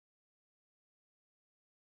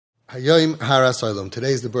Hayom Haras Olam.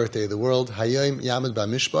 Today is the birthday of the world. Hayom Yamad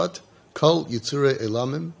B'Mishpat Kol Yitzurei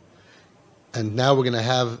Elamim. And now we're going to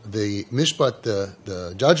have the Mishpat,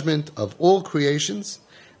 the judgment of all creations.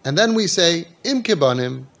 And then we say, Im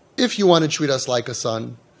Kibanim, if you want to treat us like a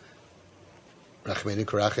son, Rachmenu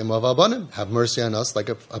Karachem Avabanim, have mercy on us like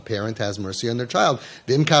a parent has mercy on their child.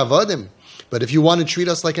 V'im Kavadim. But if you want to treat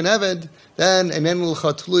us like an Eved, then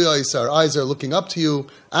our eyes are looking up to you.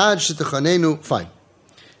 Ad Shetachanenu, fine.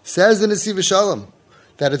 Says the Nesiv Shalom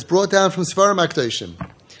that it's brought down from Sfarim HaKadoshim.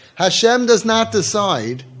 Hashem does not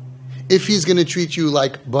decide if He's going to treat you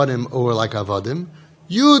like Banim or like Avadim.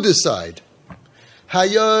 You decide.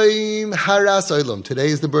 Hayom Haras Olam. Today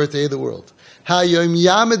is the birthday of the world. Hayom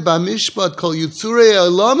Yamed B'Mishpat Kol Yitzurei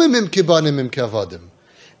Elamim Im Kibanim Im Kavadim.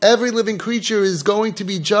 Every living creature is going to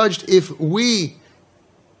be judged if we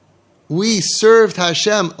served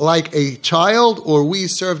Hashem like a child or we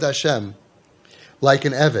served Hashem like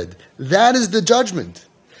an Eved. That is the judgment.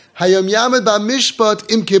 Hayom Yamed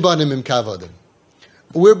B'Mishpat Im Kibanim Im Kavadim.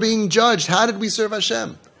 We're being judged. How did we serve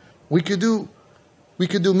Hashem? We could do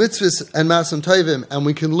mitzvahs and masim tovim, and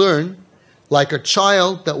we can learn like a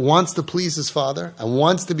child that wants to please his father and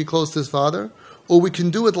wants to be close to his father, or we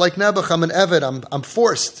can do it like Nebuch, I'm an Eved, I'm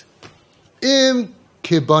forced. Im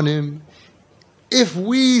Kibanim. If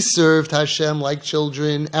we served Hashem like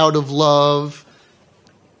children out of love,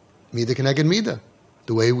 Mida Keneged Mida.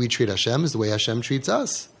 The way we treat Hashem is the way Hashem treats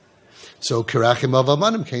us. So, Kirachim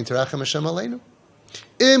Avabanim, Kein Terachim Hashem Aleinu.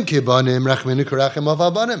 Im Kibanim, Rachmenu Kirachim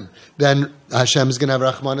Avabanim. Then Hashem is going to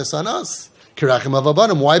have Rachmanis on us. Kirachim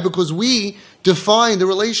Avabanim. Why? Because we define the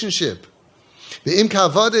relationship. The Im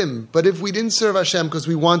Kavadim. But if we didn't serve Hashem because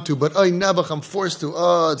we want to, but Nebuch, I'm forced to.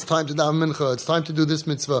 It's time to daven mincha. It's time to do this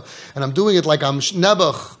mitzvah, and I'm doing it like I'm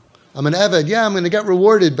Nebuch. I'm an Eved. Yeah, I'm going to get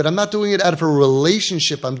rewarded, but I'm not doing it out of a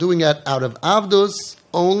relationship. I'm doing it out of Avdos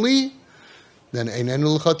only. Then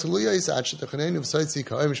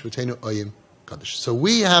so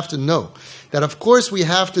we have to know that, of course, we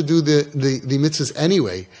have to do the mitzvahs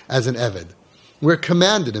anyway as an Eved. We're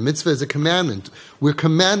commanded. A mitzvah is a commandment. We're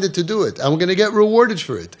commanded to do it, and we're going to get rewarded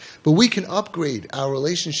for it. But we can upgrade our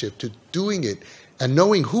relationship to doing it and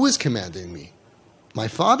knowing who is commanding me. My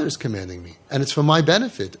Father is commanding me, and it's for my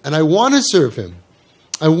benefit, and I want to serve Him.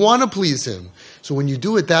 I want to please Him. So when you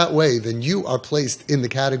do it that way, then you are placed in the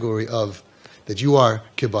category of that you are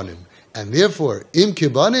Kibanim. And therefore, Im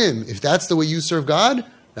Kibanim, if that's the way you serve God,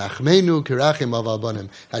 Rachmenu Kirachim Avabanim.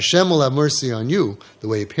 Hashem will have mercy on you the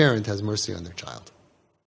way a parent has mercy on their child.